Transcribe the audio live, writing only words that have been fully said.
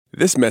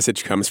This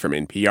message comes from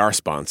NPR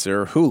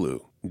sponsor Hulu.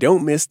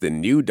 Don't miss the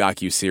new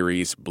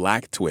docuseries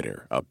Black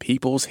Twitter, A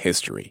People's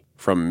History.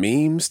 From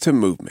memes to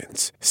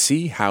movements,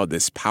 see how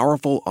this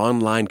powerful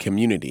online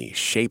community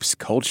shapes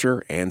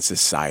culture and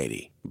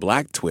society.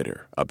 Black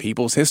Twitter, A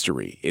People's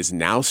History is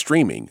now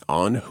streaming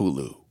on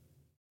Hulu.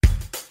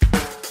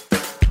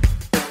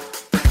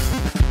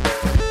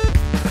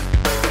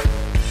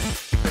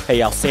 Hey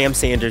y'all, Sam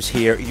Sanders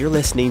here. You're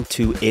listening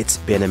to It's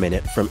Been a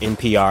Minute from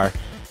NPR.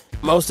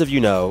 Most of you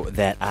know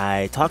that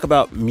I talk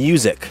about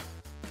music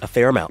a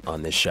fair amount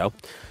on this show.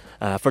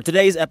 For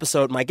today's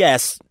episode, my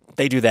guests,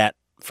 they do that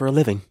for a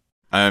living.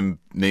 I'm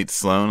Nate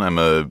Sloan. I'm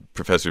a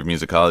professor of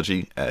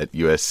musicology at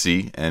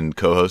USC and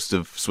co-host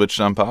of Switched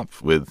on Pop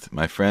with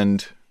my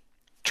friend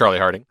Charlie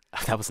Harding.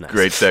 That was nice.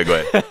 Great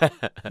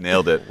segue.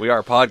 Nailed it. We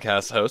are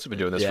podcast hosts. We've been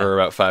doing this for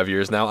about 5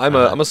 years now. I'm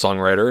a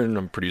songwriter and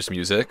I produce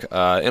music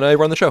and I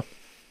run the show.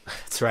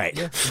 That's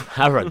right.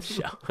 I run the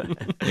show.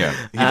 Yeah,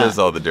 he does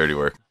all the dirty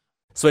work.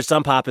 Switched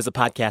on Pop is a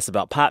podcast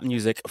about pop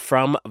music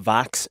from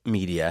Vox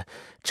Media.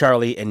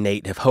 Charlie and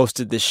Nate have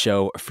hosted this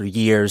show for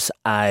years.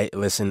 I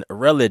listen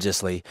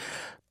religiously.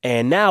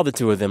 And now the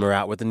two of them are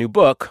out with a new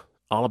book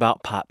all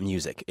about pop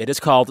music. It is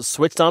called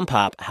Switched on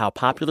Pop, How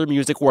Popular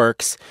Music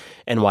Works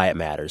and Why It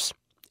Matters.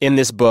 In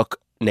this book,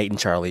 Nate and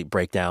Charlie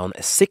break down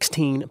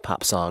 16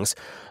 pop songs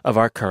of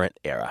our current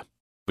era.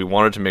 We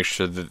wanted to make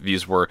sure that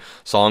these were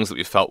songs that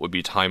we felt would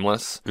be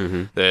timeless,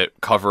 that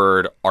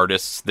covered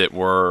artists that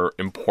were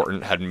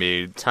important, had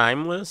made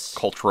Timeless?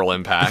 cultural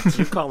impact.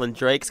 You're calling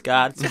Drake's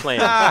God's Plan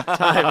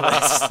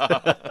timeless.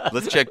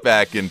 Let's check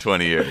back in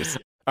 20 years.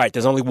 All right,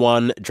 there's only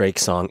one Drake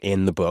song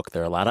in the book.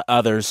 There are a lot of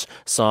others,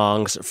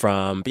 songs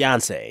from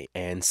Beyonce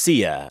and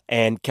Sia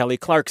and Kelly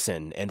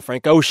Clarkson and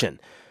Frank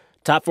Ocean.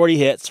 Top 40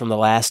 hits from the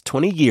last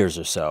 20 years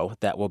or so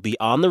that will be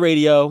on the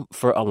radio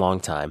for a long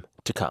time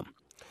to come.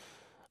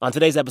 On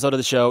today's episode of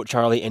the show,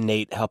 Charlie and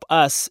Nate help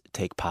us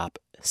take pop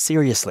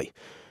seriously.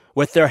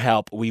 With their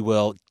help, we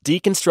will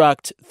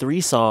deconstruct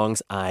 3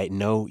 songs I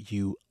know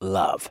you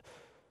love.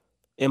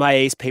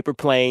 MIA's Paper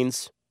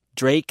Planes,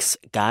 Drake's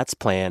God's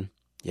Plan,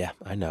 yeah,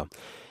 I know,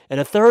 and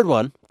a third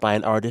one by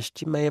an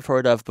artist you may have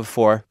heard of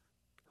before,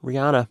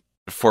 Rihanna.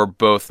 For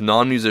both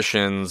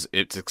non-musicians,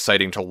 it's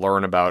exciting to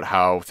learn about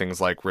how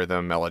things like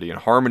rhythm, melody, and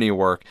harmony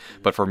work.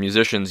 But for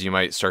musicians, you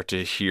might start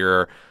to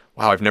hear,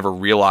 wow, I've never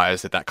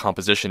realized that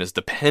composition is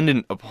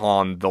dependent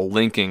upon the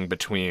linking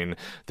between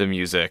the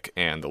music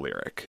and the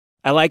lyric.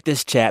 I like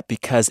this chat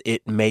because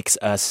it makes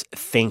us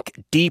think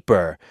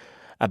deeper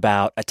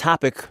about a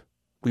topic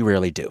we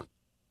rarely do.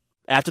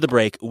 After the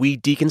break, we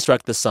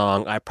deconstruct the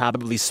song I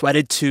probably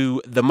sweated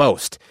to the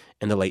most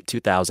in the late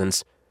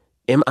 2000s,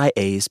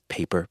 MIA's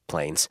Paper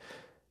Planes.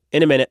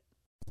 In a minute.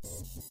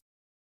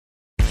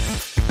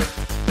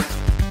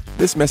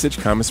 This message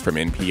comes from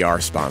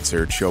NPR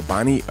sponsor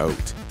Chobani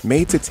Oat.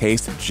 Made to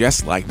taste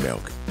just like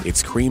milk.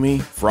 It's creamy,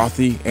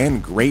 frothy,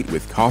 and great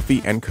with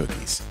coffee and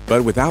cookies.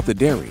 But without the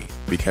dairy,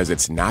 because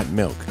it's not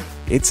milk.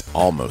 It's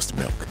almost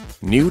milk.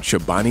 New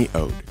Chobani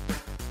Oat.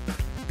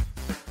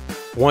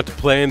 Want to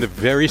play in the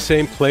very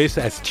same place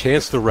as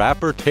Chance the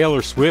Rapper,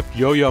 Taylor Swift,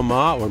 Yo-Yo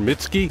Ma, or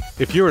Mitski?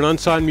 If you're an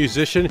unsigned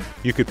musician,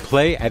 you could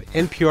play at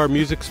NPR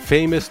Music's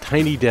famous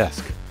Tiny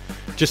Desk.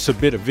 Just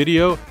submit a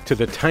video to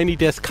the Tiny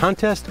Desk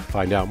contest,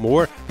 find out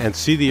more, and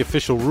see the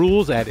official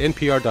rules at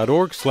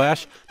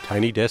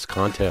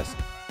npr.org/tinydeskcontest.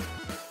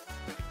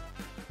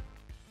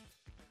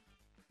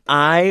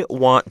 I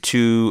want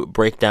to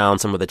break down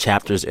some of the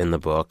chapters in the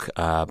book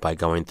by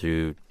going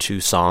through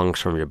 2 songs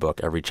from your book.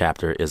 Every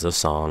chapter is a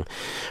song,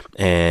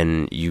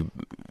 and you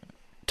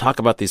talk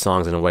about these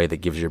songs in a way that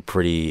gives you a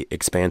pretty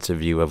expansive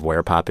view of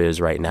where pop is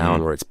right now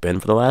and where it's been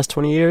for the last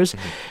 20 years.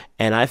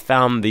 And I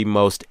found the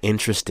most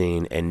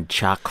interesting and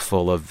chock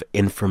full of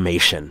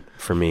information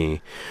for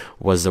me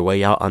was the way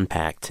y'all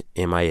unpacked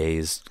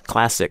MIA's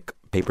classic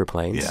Paper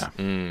Planes. Yeah.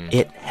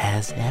 It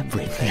has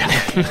everything.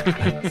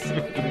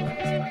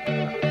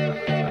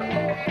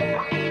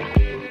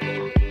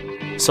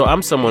 So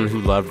I'm someone who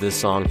loved this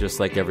song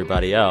just like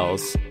everybody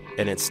else.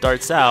 And it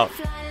starts out,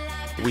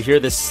 we hear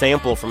this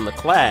sample from The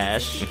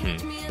Clash,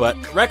 but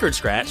record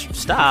scratch,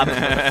 stop.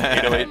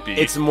 808 beat.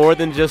 It's more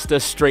than just a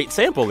straight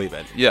sample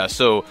even. Yeah,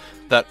 so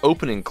that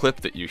opening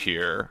clip that you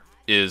hear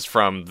is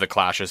from The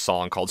Clash's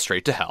song called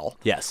Straight to Hell.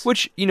 Yes.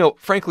 Which,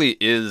 frankly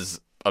is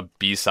a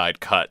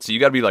B-side cut. So you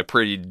got to be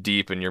pretty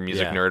deep in your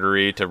music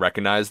nerdery to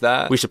recognize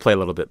that. We should play a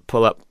little bit.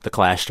 Pull up The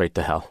Clash, Straight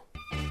to Hell.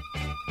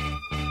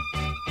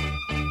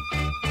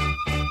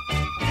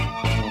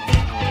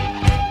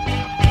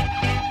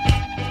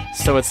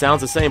 So it sounds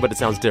the same, but it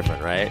sounds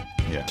different, right?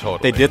 Yeah,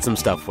 Totally. They did some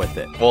stuff with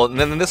it. Well, and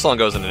then this song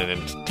goes in an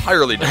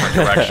entirely different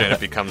direction. It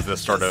becomes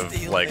this sort of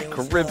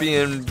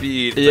Caribbean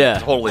beat.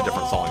 It's a totally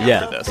different song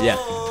after this. Yeah.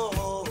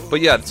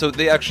 But yeah, so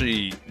they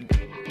actually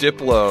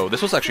Diplo,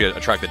 this was actually a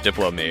track that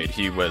Diplo made.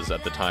 He was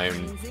at the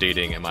time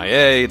dating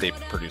MIA. They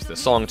produced this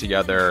song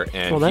together.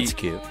 And that's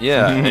cute.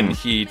 Yeah, and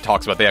he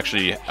talks about they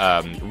actually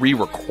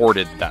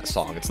re-recorded that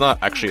song. It's not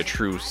actually a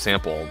true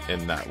sample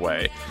in that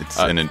way. It's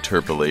an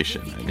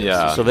interpolation, I guess.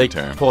 Yeah. So they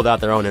term. pulled out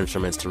their own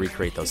instruments to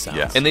recreate those sounds.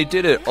 Yeah. And they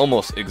did it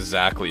almost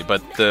exactly,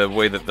 but the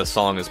way that the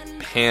song is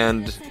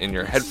panned in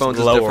your headphones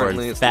is Lower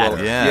differently. and It's fatter.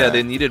 lower. Yeah. Yeah,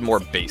 they needed more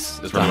bass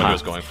is what he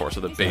was going for, so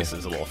the bass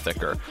is a little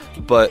thicker.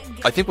 But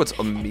I think what's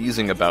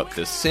amazing about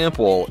this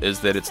sample is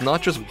that it's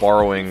not just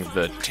borrowing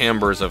the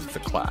timbres of The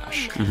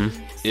Clash.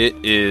 It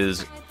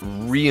is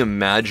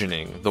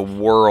reimagining the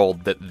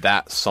world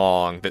that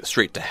song, that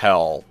Straight to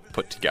Hell,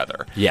 put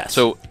together. Yes.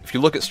 So if you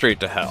look at Straight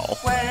to Hell,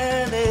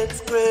 When it's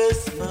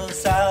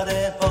Christmas out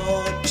in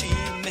Ho Chi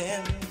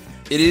Minh.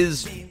 it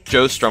is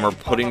Joe Strummer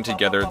putting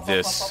together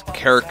this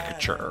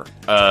caricature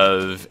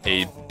of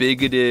a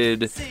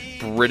bigoted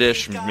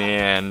British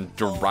man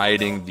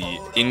deriding the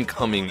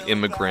incoming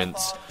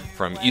immigrants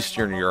from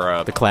Eastern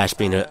Europe. The Clash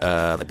being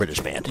a British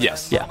band.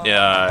 Yes.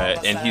 Yeah.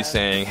 And he's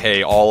saying,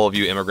 hey, all of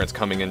you immigrants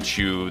coming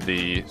into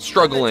the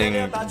struggling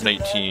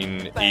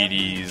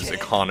 1980s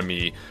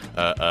economy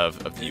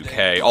of the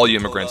UK, all you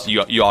immigrants,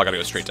 you all got to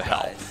go straight to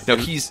hell. Now,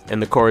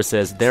 And the chorus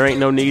says, there ain't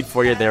no need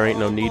for you, there ain't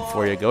no need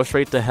for you. Go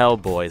straight to hell,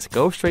 boys.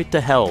 Go straight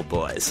to hell,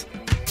 boys.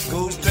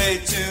 Go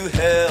straight to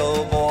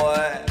hell,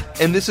 boy.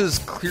 And this is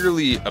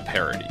clearly a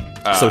parody.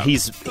 So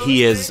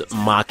he is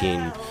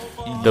mocking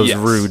those Yes.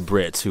 rude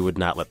Brits who would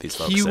not let these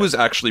folks He in. was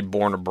actually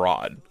born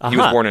abroad. He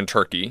was born in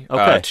Turkey.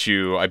 Okay.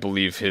 To, I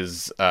believe,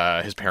 his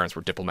parents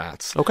were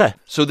diplomats. Okay.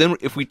 So then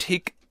if we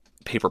take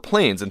Paper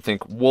Planes and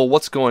think, well,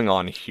 what's going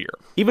on here?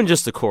 Even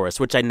just the chorus,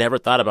 which I never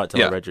thought about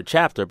until I Yeah. read your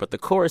chapter, but the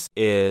chorus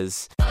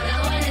is...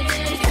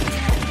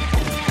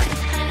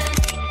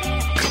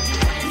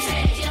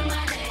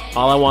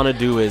 All I want to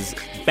do is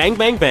bang,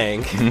 bang,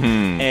 bang,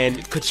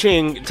 and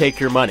ka-ching, take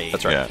your money.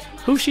 That's right. Yeah.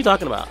 Who's she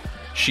talking about?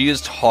 She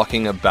is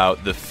talking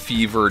about the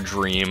fever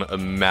dream,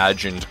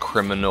 imagined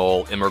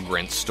criminal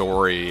immigrant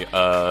story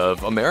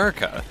of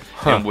America,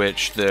 in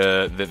which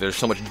there's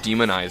so much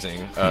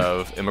demonizing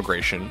of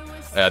immigration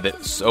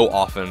that so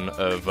often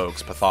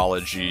evokes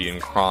pathology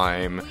and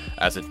crime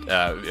as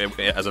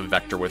a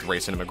vector with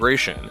race and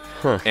immigration.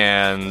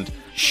 And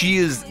she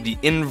is the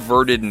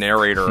inverted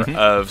narrator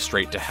of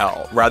Straight to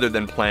Hell. Rather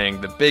than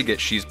playing the bigot,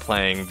 she's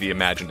playing the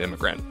imagined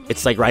immigrant.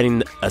 It's like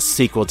writing a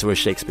sequel to a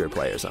Shakespeare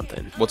play or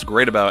something. What's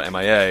great about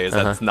MIA is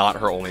that it's not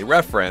her only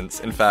reference.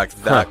 In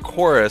fact, that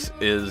chorus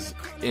is,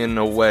 in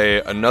a way,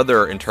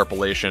 another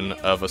interpolation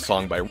of a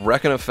song by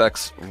Wreck-It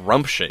Effect's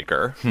Rump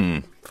Shaker.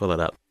 Pull it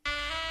up.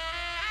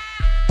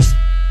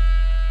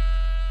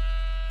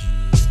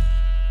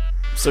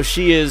 So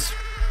she is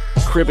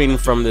cribbing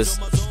from this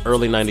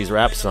early 90s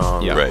rap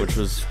song, Yeah. Right. which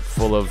was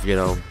full of,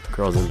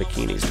 girls in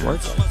bikinis.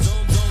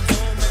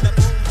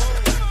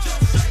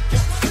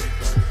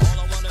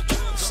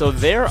 So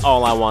there,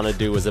 all I want to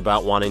do is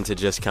about wanting to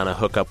just kind of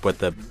hook up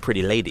with a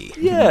pretty lady.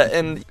 Yeah,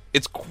 and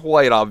it's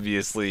quite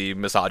obviously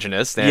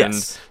misogynist. And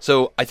Yes.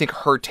 so I think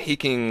her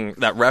taking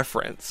that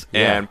reference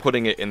and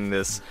putting it in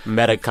this,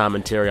 Meta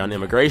commentary on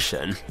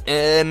immigration.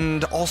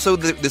 and also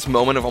this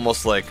moment of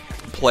almost like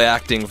play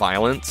acting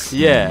violence.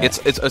 Yeah.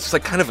 It's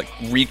like kind of like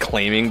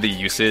reclaiming the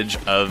usage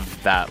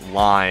of that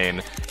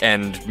line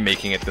and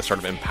making it this sort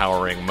of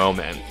empowering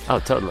moment. Oh,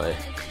 totally.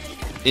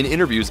 In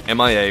interviews,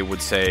 MIA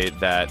would say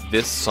that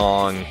this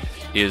song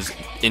is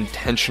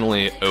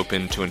intentionally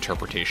open to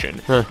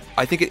interpretation.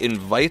 I think it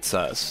invites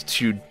us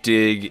to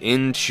dig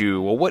into,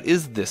 well, what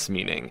is this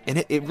meaning?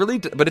 And it really,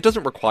 but it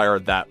doesn't require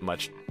that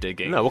much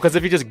digging. No, because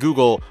if you just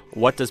Google,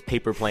 what does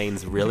paper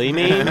planes really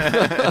mean?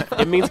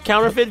 It means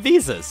counterfeit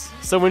visas.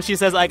 So when she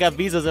says, I got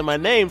visas in my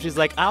name, she's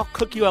like, I'll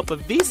cook you up a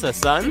visa,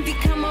 son.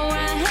 Come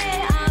around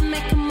here, I'll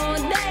make 'em all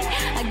day.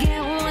 I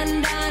get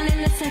one down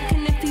in a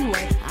second if you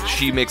wait.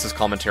 She makes this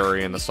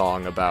commentary in the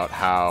song about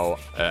how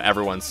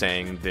everyone's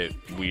saying that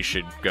we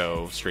should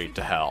go straight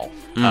to hell,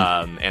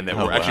 and that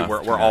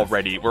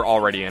we're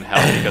already in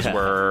hell because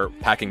we're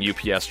packing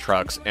UPS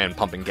trucks and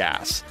pumping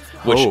gas,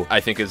 which I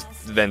think is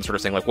then sort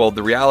of saying like, well,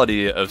 the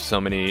reality of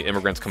so many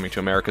immigrants coming to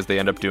America is they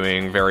end up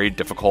doing very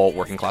difficult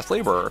working class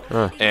labor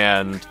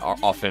and are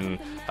often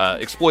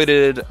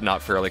exploited,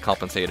 not fairly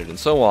compensated, and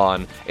so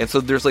on. And so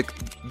there's like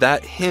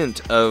that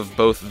hint of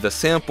both the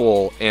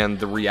sample and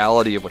the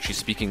reality of what she's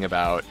speaking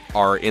about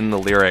are in the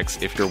lyrics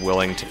if you're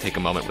willing to take a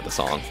moment with the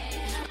song.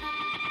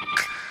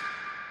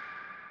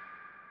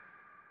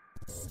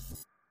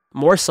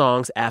 More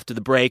songs after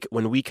the break.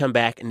 When we come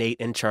back, Nate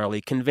and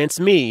Charlie convince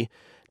me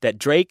that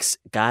Drake's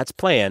God's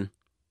Plan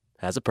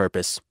has a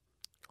purpose.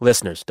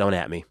 Listeners, don't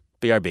at me.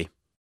 BRB.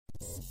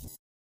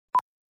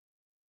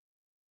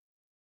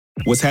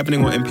 What's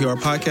happening on NPR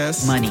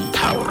Podcasts? Money,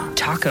 power,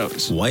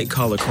 tacos, White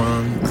collar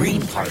crime.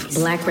 green parties.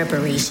 Black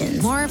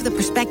reparations. More of the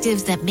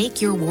perspectives that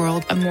make your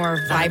world A more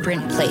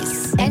vibrant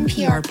place.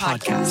 NPR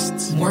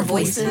podcasts. More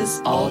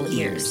voices, all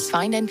ears.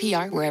 Find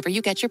NPR wherever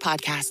you get your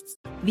podcasts.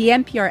 The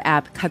NPR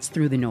app cuts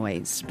through the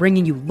noise,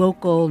 bringing you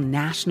local,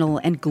 national,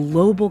 and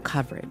global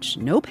coverage.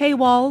 No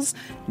paywalls,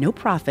 no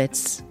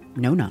profits,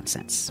 no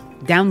nonsense.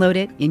 Download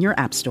it in your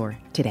app store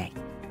today.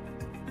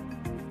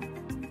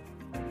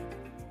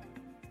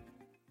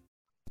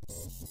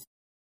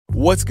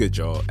 What's good,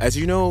 y'all? As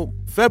you know,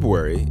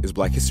 February is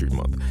Black History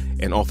Month,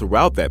 and all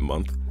throughout that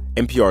month,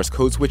 NPR's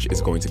Code Switch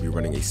is going to be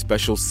running a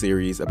special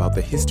series about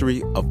the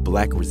history of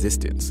Black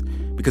resistance.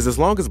 Because as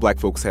long as Black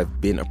folks have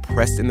been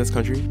oppressed in this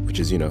country, which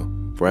is,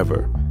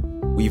 forever,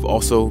 we've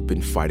also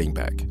been fighting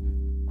back.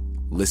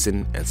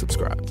 Listen and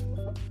subscribe.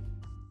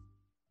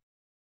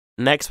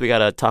 Next, we got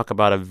to talk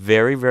about a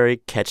very, very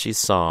catchy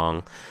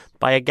song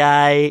by a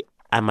guy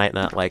I might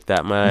not like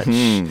that much.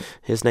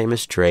 His name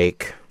is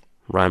Drake.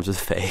 Rhymes with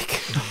fake.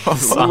 The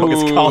song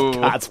is called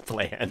God's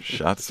Plan.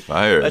 Shots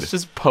fired. Let's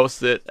just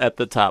post it at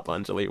the top,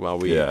 Anjali, while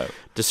we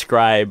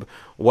describe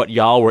what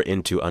y'all were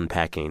into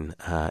unpacking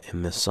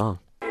in this song.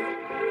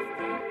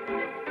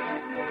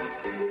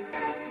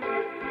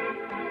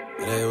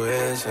 They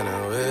wish and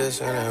they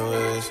wish and they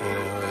wish and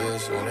they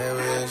wish and they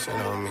wish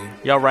on me.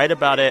 Y'all write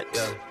about it,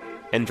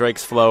 and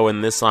Drake's flow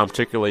in this song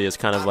particularly is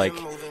kind of like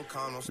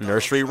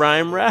nursery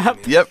rhyme rap.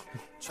 Yep.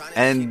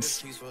 And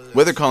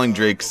whether calling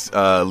Drake's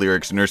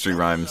lyrics nursery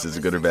rhymes is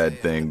a good or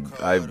bad thing,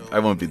 I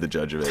won't be the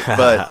judge of it.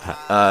 But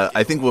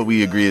I think what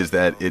we agree is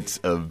that it's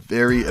a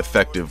very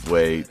effective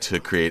way to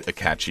create a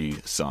catchy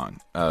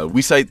song.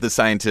 We cite the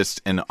scientist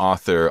and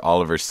author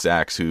Oliver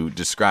Sacks, who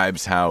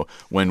describes how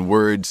when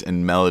words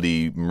and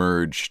melody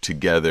merge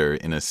together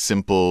in a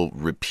simple,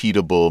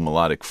 repeatable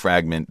melodic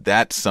fragment,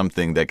 that's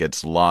something that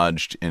gets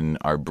lodged in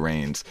our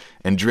brains.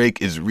 And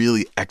Drake is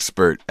really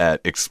expert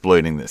at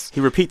exploiting this.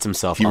 He repeats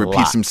himself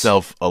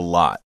a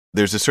lot.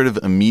 There's a sort of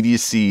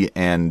immediacy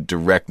and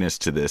directness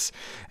to this.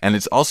 And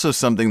it's also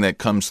something that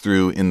comes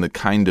through in the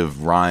kind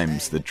of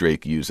rhymes that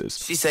Drake uses.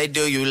 She say,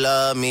 do you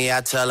love me?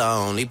 I tell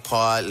her only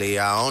partly.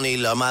 I only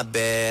love my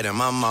bed and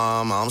my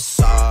mom. I'm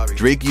sorry.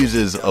 Drake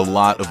uses a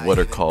lot of what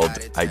are called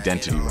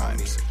identity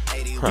rhymes.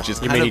 Which is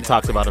he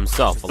talks about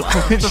himself a lot.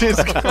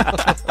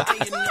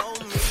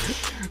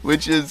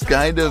 Which is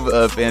kind of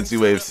a fancy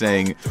way of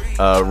saying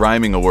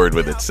rhyming a word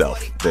with itself,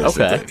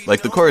 basically. Okay.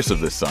 Like the chorus of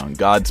this song,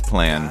 God's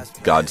plan,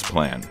 God's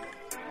plan.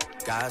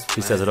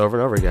 She says it over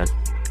and over again.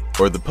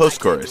 Or the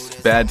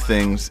post-chorus, bad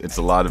things, it's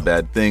a lot of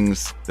bad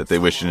things that they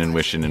wishing and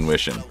wishing and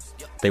wishing.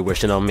 They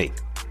wishing on me.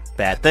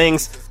 Bad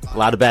things, a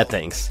lot of bad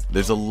things.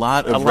 There's a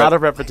lot of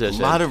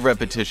repetition. A lot of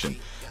repetition.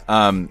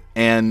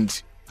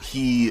 And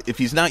if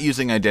he's not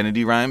using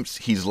identity rhymes,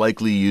 he's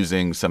likely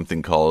using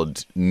something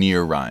called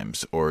near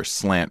rhymes or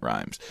slant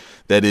rhymes.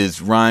 That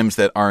is, rhymes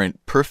that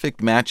aren't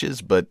perfect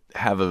matches but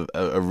have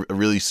a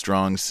really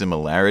strong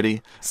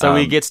similarity. So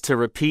he gets to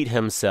repeat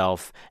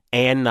himself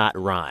and not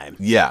rhyme.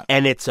 Yeah.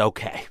 And it's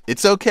okay.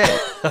 It's okay.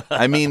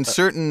 I mean,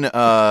 certain,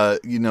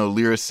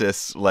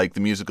 lyricists like the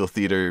musical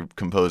theater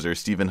composer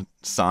Stephen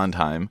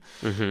Sondheim,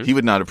 he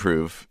would not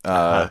approve.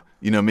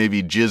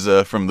 Maybe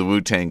Jizza from the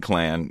Wu-Tang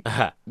Clan.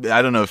 I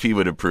don't know if he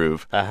would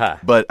approve.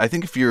 But I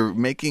think if you're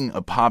making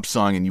a pop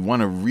song and you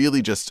want to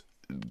really just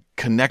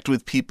connect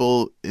with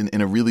people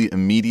in a really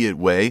immediate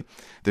way,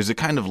 there's a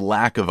kind of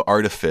lack of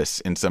artifice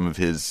in some of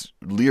his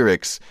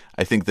lyrics,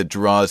 I think, that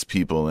draws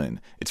people in.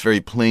 It's very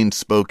plain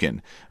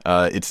spoken.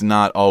 It's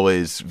not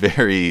always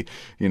very,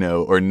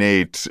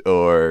 ornate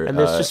or and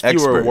there's just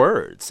fewer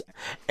words.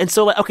 And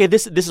so,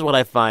 this is what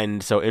I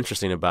find so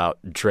interesting about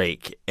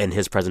Drake and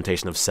his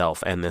presentation of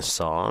self and this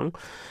song.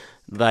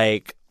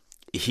 Like,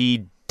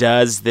 he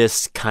does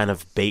this kind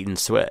of bait and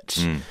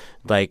switch.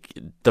 Like,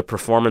 the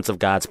performance of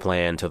God's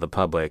Plan to the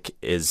public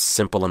is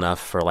simple enough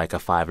for, like, a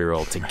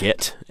 5-year-old to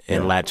get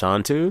and latch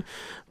onto.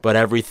 But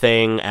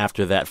everything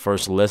after that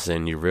first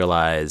listen, you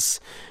realize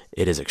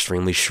it is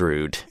extremely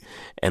shrewd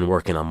and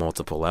working on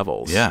multiple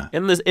levels. Yeah.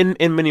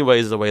 In many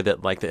ways, the way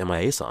that, like, the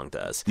MIA song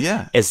does.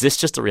 Yeah. Is this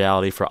just a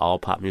reality for all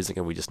pop music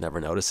and we just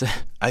never notice it?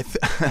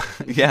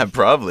 Yeah,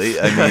 probably.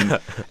 I mean,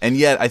 and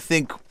yet I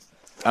think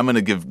I'm going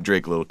to give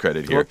Drake a little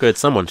credit here. Well, good.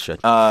 Someone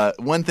should.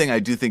 One thing I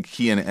do think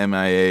he and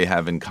MIA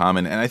have in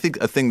common, and I think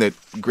a thing that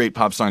great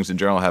pop songs in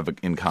general have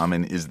in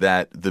common, is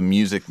that the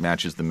music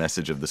matches the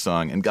message of the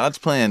song. And God's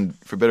Plan,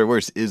 for better or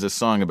worse, is a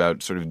song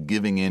about sort of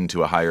giving in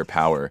to a higher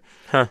power.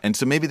 And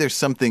so maybe there's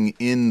something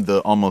in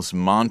the almost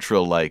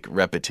mantra-like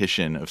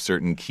repetition of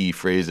certain key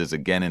phrases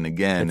again and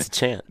again. It's a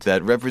chant.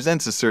 That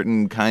represents a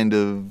certain kind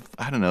of,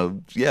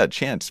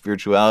 chant,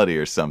 spirituality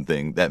or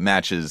something that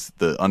matches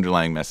the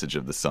underlying message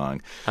of the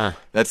song.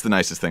 That's the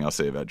nicest thing I'll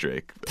say about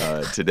Drake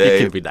today.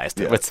 You can be nice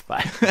to him. It's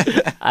fine.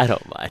 I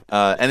don't mind.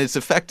 And it's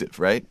effective,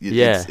 right?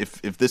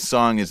 If this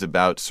song is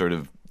about sort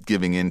of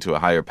giving in to a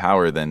higher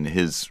power, then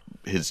his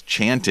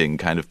chanting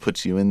kind of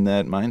puts you in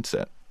that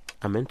mindset.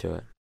 I'm into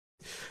it.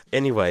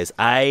 Anyways,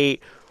 I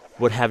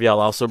would have y'all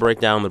also break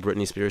down the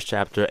Britney Spears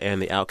chapter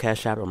and the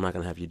Outkast chapter. I'm not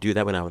going to have you do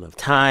that. We don't have enough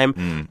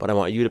time. But I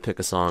want you to pick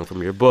a song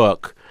from your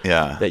book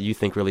that you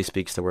think really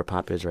speaks to where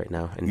pop is right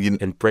now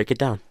and break it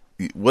down.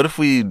 what if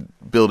we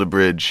build a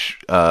bridge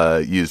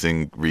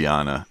using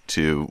Rihanna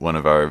to one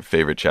of our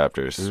favorite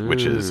chapters,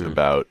 which is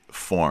about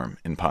form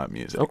in pop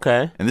music.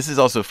 Okay. And this is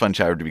also a fun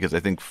chapter because I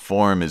think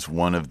form is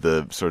one of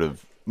the sort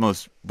of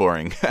most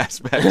boring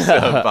aspects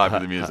of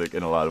popular music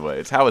in a lot of ways.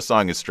 It's how a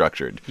song is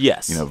structured.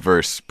 Yes.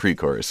 Verse,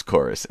 pre-chorus,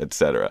 chorus,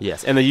 etc.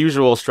 Yes, and the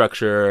usual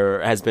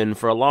structure has been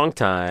for a long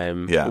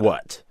time. Yeah.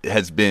 What? It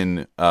has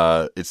been,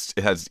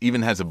 it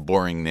has a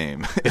boring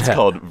name. It's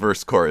called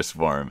verse-chorus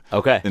form.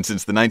 Okay. And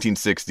since the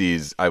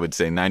 1960s, I would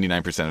say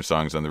 99% of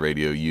songs on the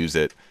radio use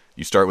it.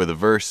 You start with a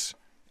verse,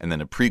 and then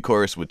a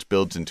pre-chorus, which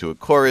builds into a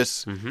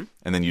chorus, and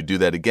then you do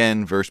that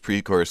again, verse,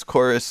 pre-chorus,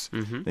 chorus.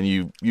 Then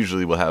you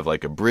usually will have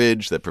like a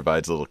bridge that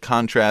provides a little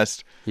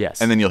contrast.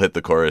 Yes. And then you'll hit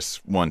the chorus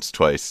once,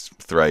 twice,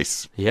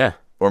 thrice, Yeah.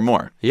 or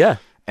more. Yeah.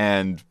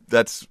 And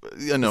that's,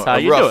 how a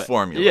you do rough it.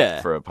 formula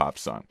Yeah. for a pop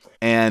song.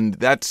 And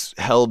that's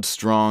held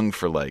strong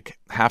for like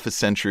half a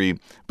century.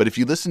 But if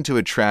you listen to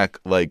a track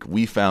like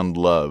We Found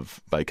Love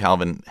by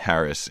Calvin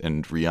Harris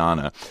and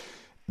Rihanna,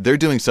 they're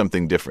doing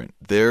something different.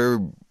 They're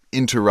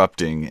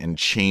interrupting and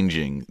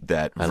changing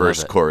that I love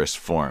verse it. chorus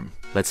form.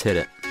 Let's hit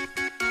it.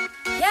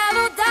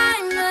 Yellow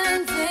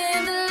diamonds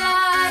in the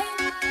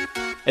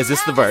light. Is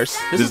this the verse?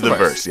 This is the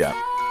verse, yeah.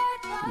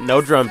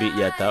 No drum beat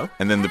yet, though.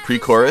 And then the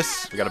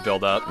pre-chorus, We got to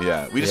build up.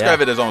 yeah, we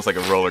describe it as almost like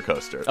a roller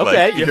coaster.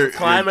 Okay, Like, you're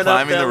climbing up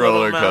that the little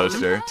roller mountain.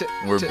 coaster.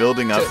 We're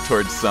building up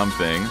towards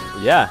something,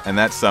 Yeah. and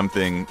that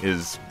something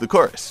is the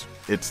chorus.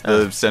 It's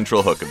the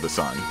central hook of the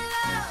song.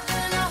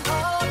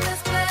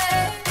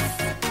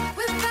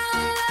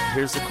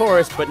 Here's the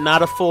chorus, but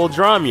not a full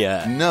drum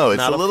yet. No, it's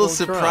Not a little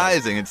full drum.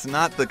 surprising. It's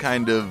not the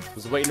kind of I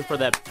was waiting for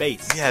that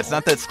bass. yeah, it's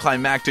not that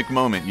climactic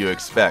moment you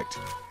expect.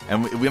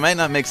 And we might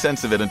not make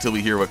sense of it until we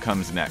hear what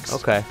comes next.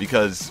 Okay.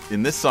 Because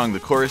in this song,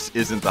 the chorus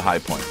isn't the high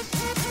point.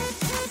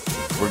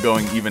 We're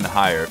going even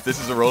higher. If this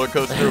is a roller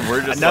coaster,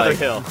 we're just Another like,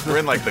 hill. We're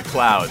in like the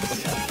clouds.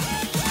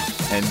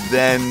 And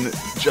then,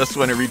 just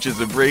when it reaches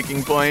a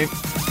breaking point,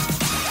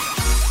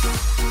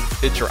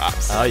 It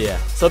drops. Oh, yeah.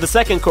 So the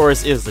second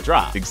chorus is the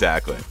drop.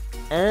 exactly.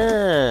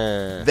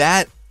 Ah.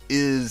 That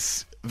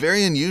is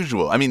very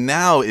unusual. I mean,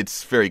 now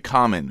it's very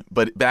common,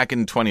 but back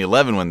in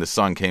 2011 when the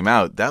song came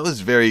out, that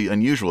was very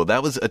unusual.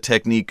 That was a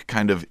technique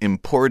kind of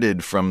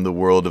imported from the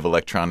world of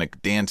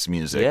electronic dance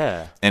music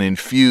Yeah. and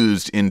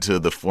infused into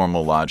the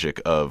formal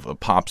logic of a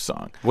pop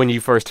song. When you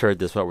first heard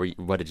this,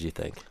 what did you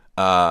think?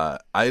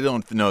 I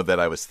don't know that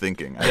I was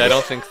thinking. I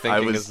don't think I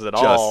thinking was is at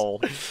just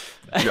all.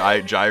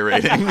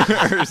 gyrating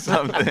or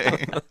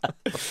something.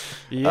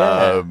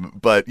 Yeah.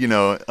 But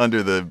under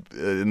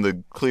in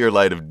the clear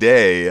light of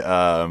day,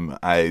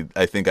 I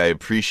think I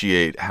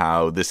appreciate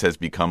how this has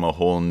become a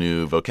whole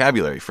new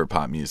vocabulary for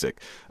pop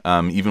music.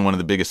 Even one of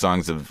the biggest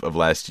songs of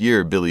last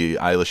year, Billie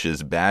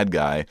Eilish's "Bad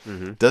Guy,"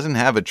 doesn't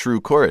have a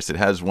true chorus. It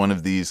has one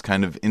of these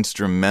kind of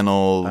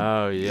instrumental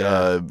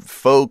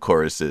faux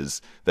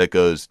choruses that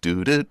goes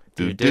do do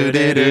do do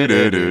do do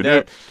do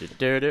do.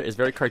 It's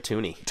very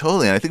cartoony.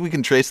 Totally, and I think we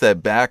can trace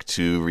that back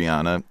to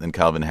Rihanna and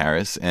Calvin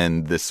Harris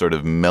and this sort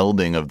of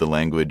melding of the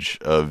language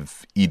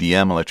of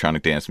EDM,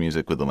 electronic dance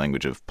music, with the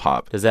language of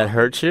pop. Does that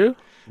hurt you?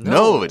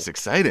 No, it's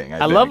exciting.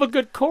 I love a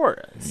good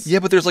chorus. Yeah,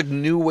 but there's like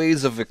new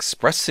ways of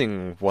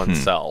expressing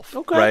oneself,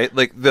 Okay. right?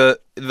 Like the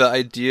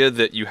idea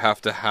that you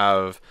have to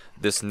have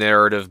this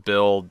narrative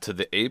build to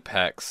the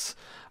apex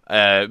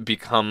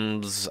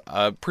becomes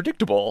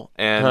predictable,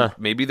 and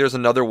maybe there's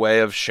another way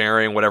of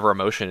sharing whatever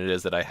emotion it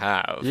is that I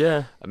have.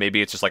 Yeah.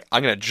 Maybe it's just like,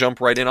 I'm going to jump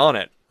right in on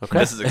it. Okay.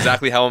 This is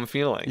exactly how I'm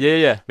feeling.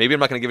 Yeah. Maybe I'm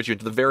not going to give it to you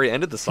to the very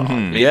end of the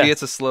song. Maybe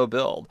it's a slow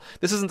build.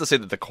 This isn't to say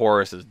that the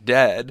chorus is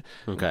dead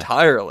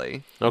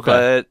entirely,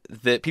 but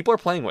that people are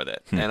playing with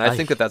it, and I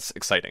think that that's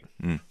exciting.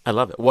 I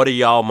love it. What are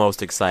y'all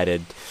most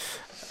excited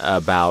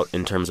about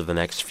in terms of the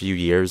next few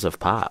years of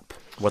pop?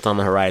 What's on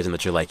the horizon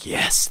that you're like,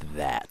 yes,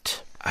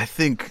 that? I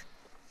think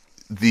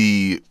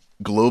the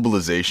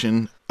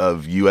globalization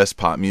of U.S.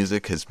 pop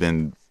music has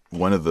been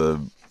one of the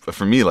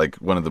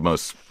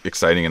most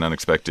exciting and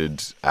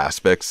unexpected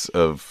aspects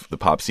of the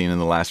pop scene in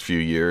the last few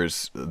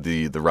years.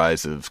 The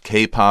rise of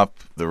K-pop,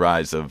 the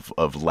rise of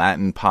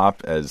Latin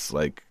pop as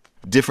like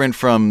different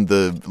from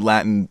the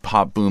Latin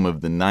pop boom of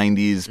the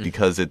 90s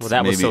because it's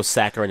that was so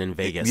saccharine in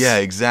Vegas. Yeah,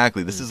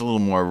 exactly. This is a little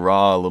more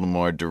raw, a little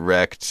more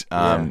direct.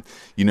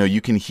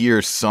 You can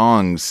hear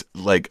songs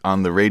like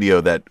on the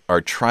radio that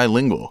are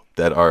trilingual,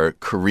 that are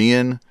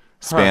Korean,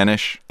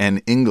 Spanish,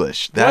 and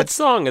English. What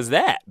song is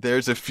that?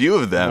 There's a few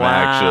of them, Wow.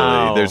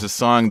 actually. There's a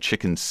song,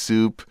 Chicken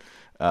Soup,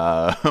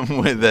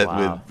 with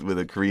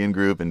a Korean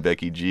group and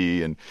Becky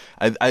G. And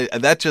I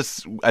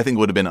think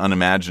would have been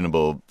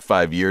unimaginable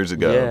 5 years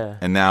ago. Yeah.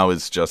 And now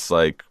is just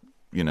like,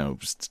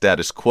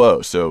 status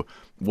quo. So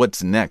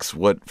what's next?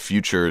 What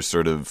future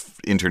sort of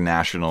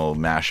international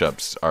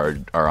mashups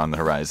are on the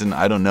horizon?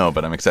 I don't know,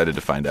 but I'm excited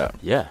to find out.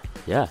 Yeah.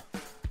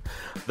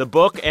 The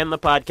book and the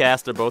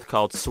podcast are both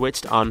called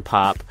Switched on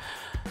Pop.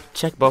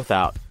 Check both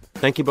out.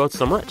 Thank you both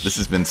so much. This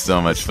has been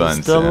so much fun,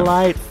 It's Sam.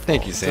 delightful.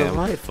 Thank you, Sam.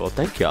 Delightful.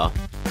 Thank y'all.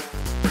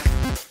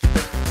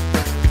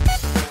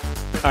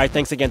 All right,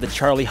 thanks again to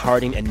Charlie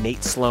Harding and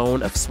Nate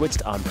Sloan of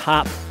Switched on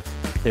Pop.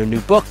 Their new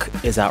book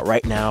is out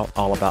right now,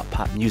 all about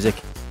pop music.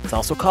 It's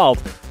also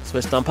called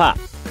Switched on Pop.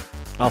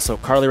 Also,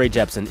 Carly Rae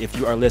Jepsen, if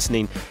you are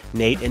listening,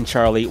 Nate and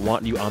Charlie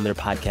want you on their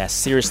podcast.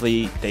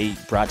 Seriously, they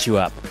brought you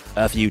up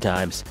a few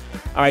times.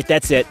 All right,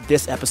 that's it.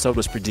 This episode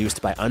was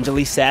produced by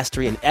Anjali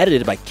Sastry and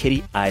edited by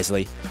Kitty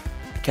Isley.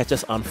 Catch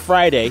us on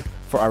Friday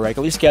for our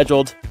regularly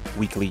scheduled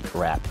weekly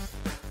wrap.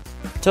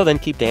 Till then,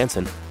 keep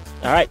dancing.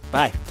 All right,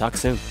 bye. Talk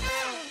soon.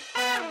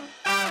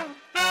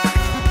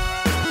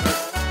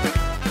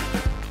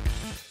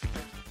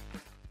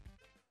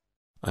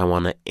 I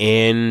want to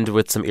end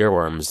with some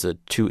earworms, the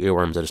 2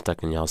 earworms that are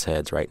stuck in y'all's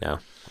heads right now.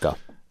 Go.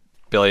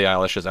 Billie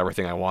Eilish is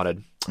Everything I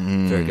Wanted.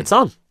 Very good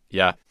song.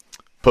 Yeah.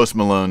 Post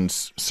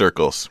Malone's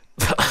Circles.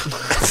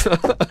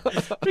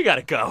 We got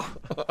to go.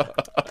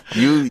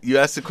 You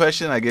asked the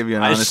question, I gave you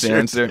an honest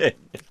answer. Did.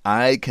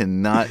 I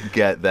cannot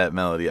get that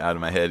melody out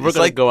of my head. We're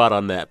going to go out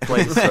on that.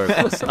 Play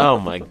Circles. Oh,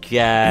 my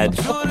God.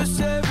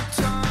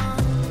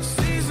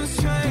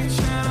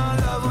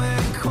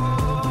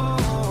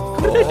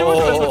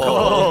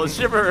 Oh,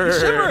 shivering.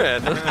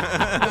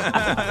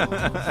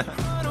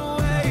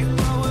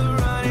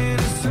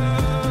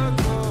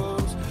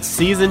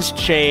 Seasons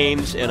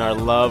change and our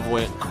love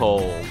went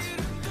cold.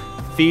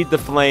 Feed the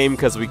flame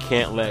because we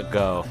can't let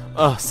go.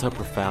 Oh, so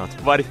profound.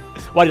 Why do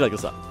you like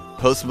this song?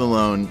 Post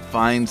Malone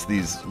finds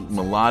these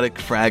melodic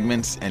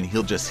fragments and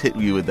he'll just hit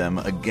you with them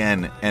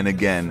again and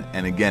again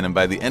and again. And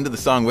by the end of the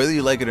song, whether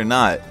you like it or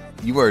not,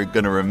 you are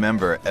going to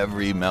remember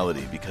every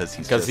melody because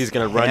he's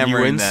going to run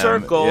you in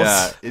circles.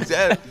 Yeah,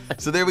 exactly.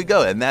 So there we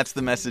go. And that's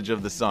the message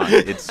of the song.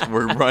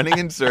 We're running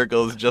in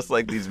circles just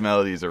like these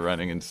melodies are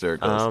running in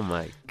circles. Oh,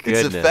 my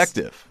goodness. It's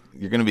effective.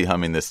 You're going to be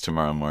humming this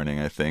tomorrow morning,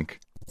 I think.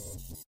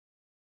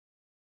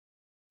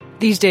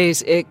 These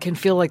days, it can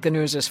feel like the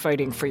news is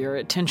fighting for your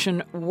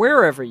attention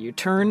wherever you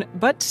turn,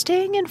 but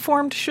staying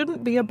informed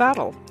shouldn't be a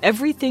battle.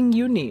 Everything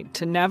you need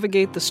to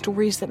navigate the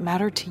stories that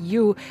matter to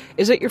you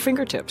is at your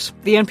fingertips.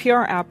 The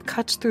NPR app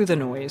cuts through the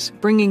noise,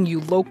 bringing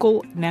you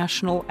local,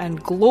 national,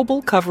 and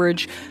global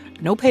coverage.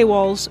 No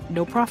paywalls,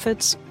 no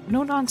profits,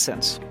 no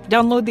nonsense.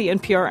 Download the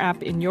NPR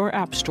app in your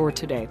app store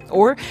today,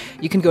 or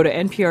you can go to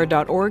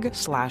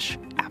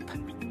npr.org/app.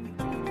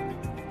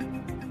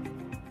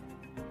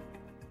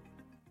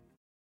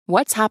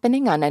 What's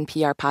happening on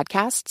NPR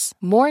podcasts?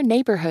 More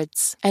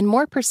neighborhoods and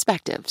more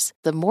perspectives.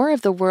 The more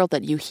of the world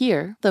that you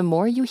hear, the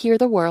more you hear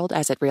the world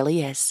as it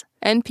really is.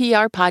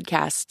 NPR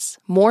podcasts.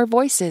 More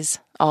voices,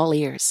 all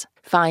ears.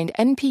 Find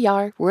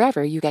NPR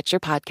wherever you get your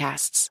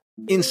podcasts.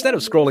 Instead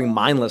of scrolling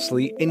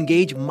mindlessly,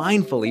 engage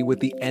mindfully with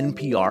the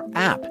NPR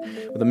app.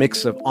 With a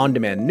mix of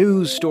on-demand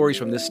news, stories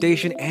from this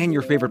station, and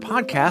your favorite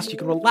podcast, you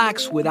can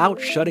relax without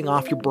shutting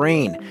off your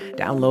brain.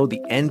 Download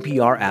the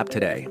NPR app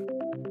today.